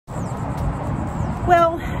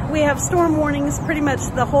We have storm warnings pretty much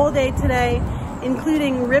the whole day today,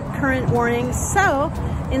 including rip current warnings. So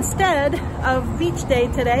instead of beach day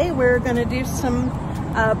today, we're gonna do some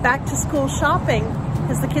back to school shopping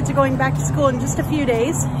because the kids are going back to school in just a few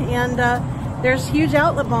days, and there's huge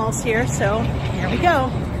outlet malls here, so here we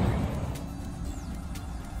go.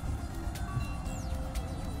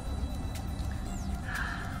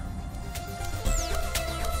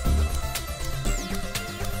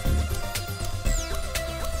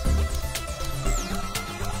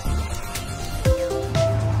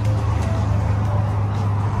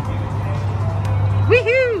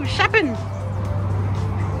 Woohoo! Shopping!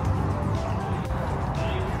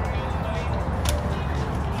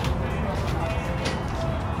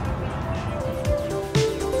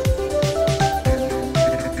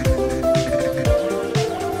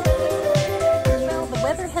 Well, the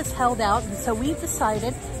weather has held out, and so we've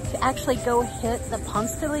decided to actually go hit the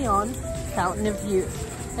Ponce de Leon Fountain of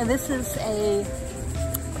Youth. And this is a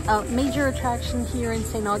major attraction here in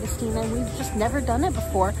St. Augustine, and we've just never done it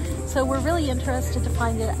before. So we're really interested to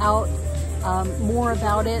find out more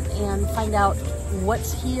about it and find out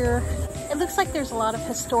what's here. It looks like there's a lot of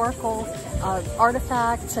historical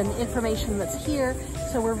artifacts and information that's here.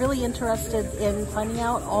 So we're really interested in finding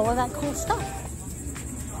out all of that cool stuff.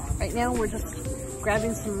 Right now we're just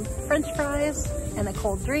grabbing some French fries and a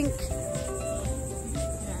cold drink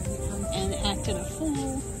and acting a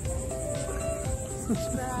fool.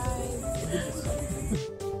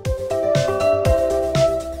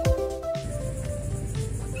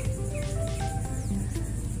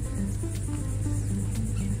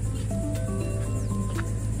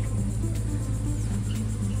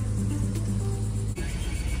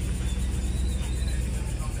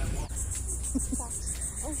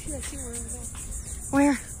 Oh shoot, I see one.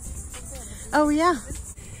 Where? Oh yeah.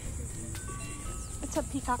 What's up,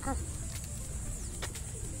 peacocker?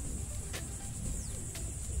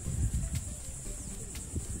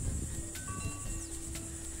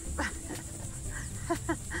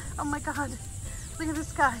 Oh my god, look at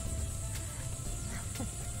this guy.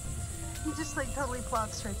 He just like totally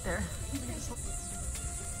plops right there.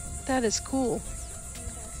 That is cool.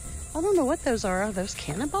 I don't know what those are. Are those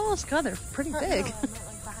cannonballs? God, they're pretty big. No, I meant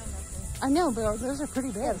like behind that thing. I know, but those are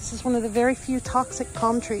pretty big. This is one of the very few toxic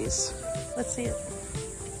palm trees. Let's see it.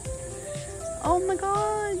 Oh my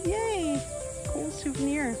god, yay. Cool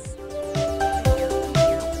souvenir.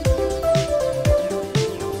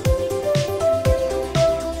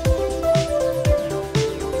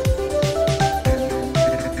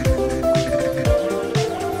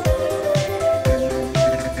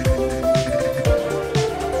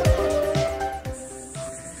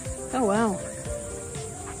 Oh wow.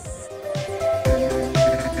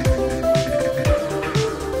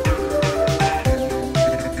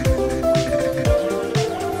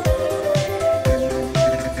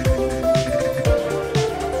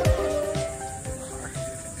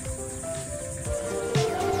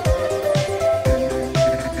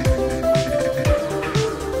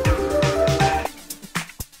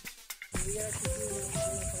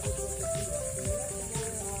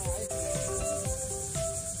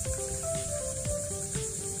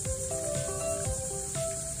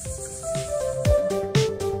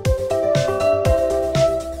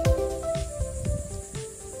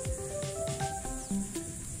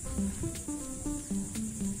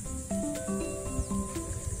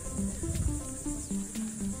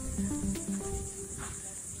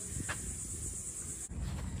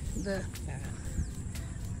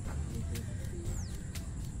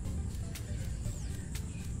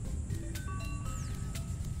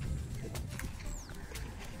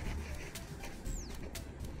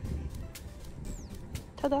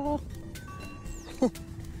 Ta-da!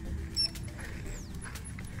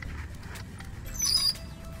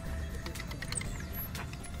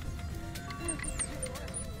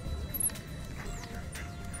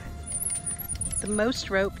 The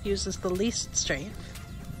most rope uses the least strength.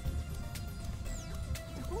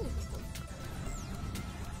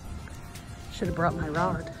 Should have brought my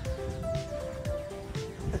rod.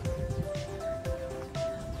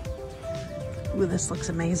 Ooh, this looks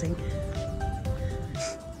amazing.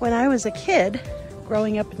 When I was a kid,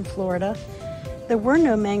 growing up in Florida, there were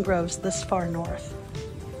no mangroves this far north.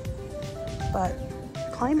 But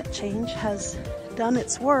climate change has done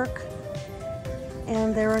its work,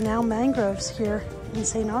 and there are now mangroves here in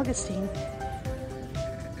St. Augustine.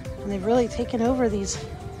 And they've really taken over these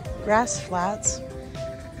grass flats.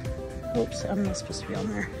 Oops, I'm not supposed to be on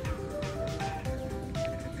there.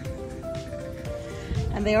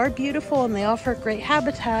 And they are beautiful and they offer great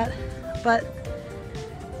habitat, but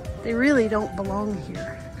they really don't belong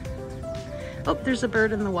here. Oh, there's a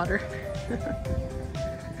bird in the water.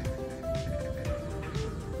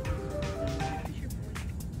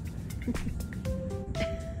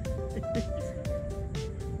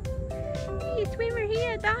 Hey, swimmer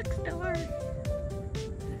here, dog store.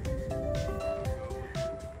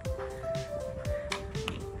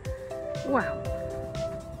 Wow.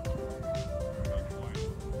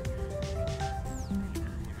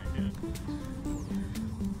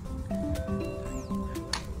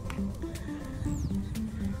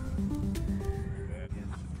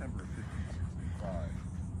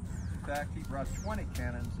 In fact, he brought 20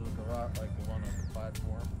 cannons that look a lot like the one on the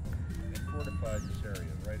platform and fortified this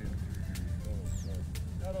area right into the goal. So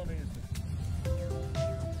not only is it...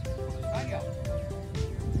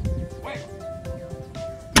 Wait!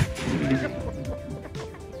 I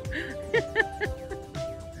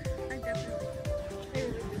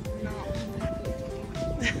really did not.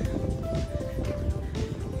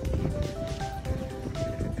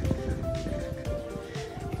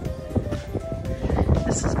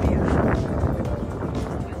 This is beautiful.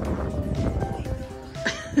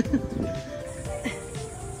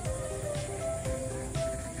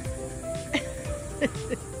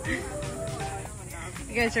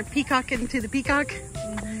 You guys are peacocking to the peacock?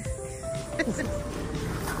 Mm-hmm.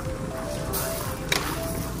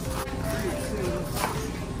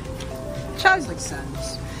 Chug. Tastes like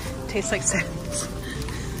sense. Tastes like sense.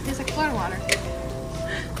 Tastes like Florida water.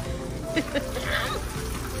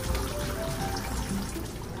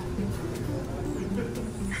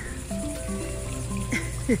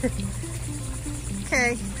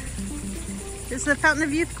 Okay. Is the Fountain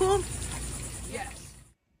of Youth cool? Yes.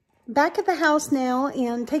 Back at the house now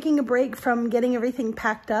and taking a break from getting everything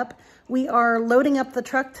packed up. We are loading up the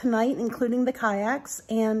truck tonight, including the kayaks,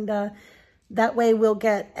 and that way we'll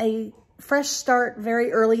get a fresh start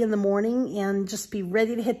very early in the morning and just be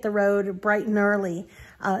ready to hit the road bright and early.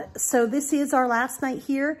 So this is our last night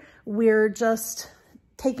here. We're just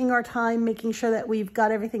taking our time, making sure that we've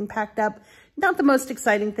got everything packed up. Not the most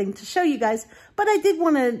exciting thing to show you guys, but I did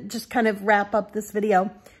want to just kind of wrap up this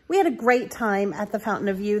video. We had a great time at the Fountain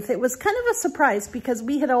of Youth. It was kind of a surprise because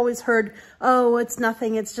we had always heard, oh, it's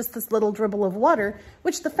nothing, it's just this little dribble of water,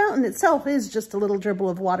 which the fountain itself is just a little dribble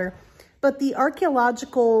of water. But the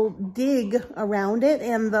archaeological dig around it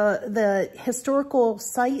and the historical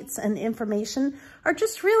sites and information are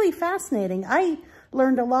just really fascinating. I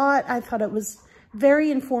learned a lot. I thought it was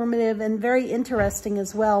very informative and very interesting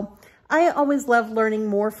as well. I always love learning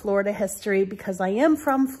more Florida history because I am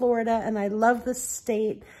from Florida and I love this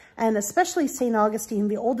state, and especially St. Augustine,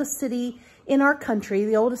 the oldest city in our country,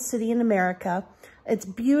 the oldest city in America. It's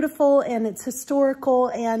beautiful and it's historical,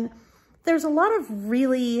 and there's a lot of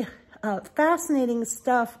really fascinating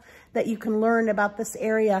stuff that you can learn about this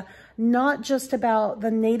area, not just about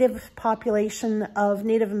the native population of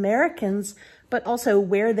Native Americans, but also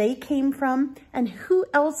where they came from and who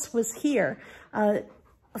else was here.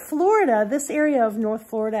 Florida, this area of North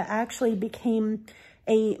Florida actually became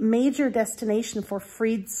a major destination for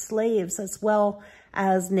freed slaves as well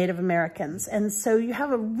as Native Americans. And so you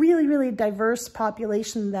have a really, really diverse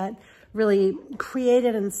population that really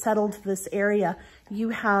created and settled this area. You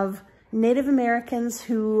have Native Americans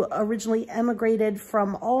who originally emigrated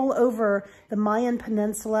from all over the Mayan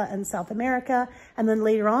Peninsula and South America. And then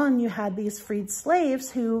later on, you had these freed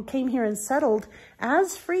slaves who came here and settled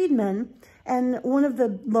as freedmen. And one of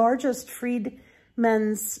the largest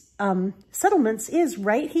freedmen's settlements is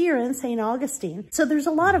right here in St. Augustine. So there's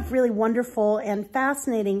a lot of really wonderful and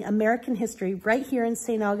fascinating American history right here in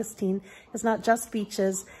St. Augustine. It's not just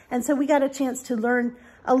beaches. And so we got a chance to learn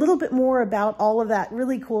a little bit more about all of that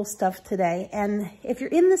really cool stuff today. And if you're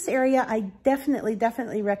in this area, I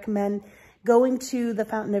definitely recommend going to the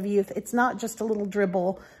Fountain of Youth. It's not just a little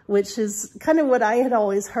dribble, which is kind of what I had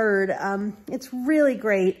always heard. It's really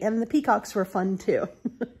great, and the peacocks were fun too.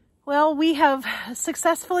 Well, we have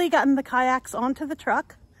successfully gotten the kayaks onto the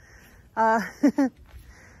truck.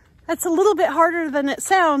 That's a little bit harder than it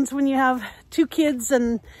sounds when you have two kids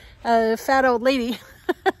and a fat old lady,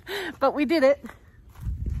 but we did it.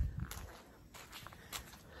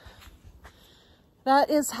 That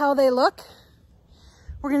is how they look.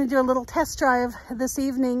 We're going to do a little test drive this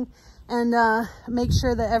evening and make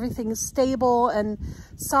sure that everything is stable and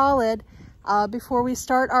solid before we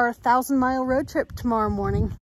start our 1,000-mile road trip tomorrow morning.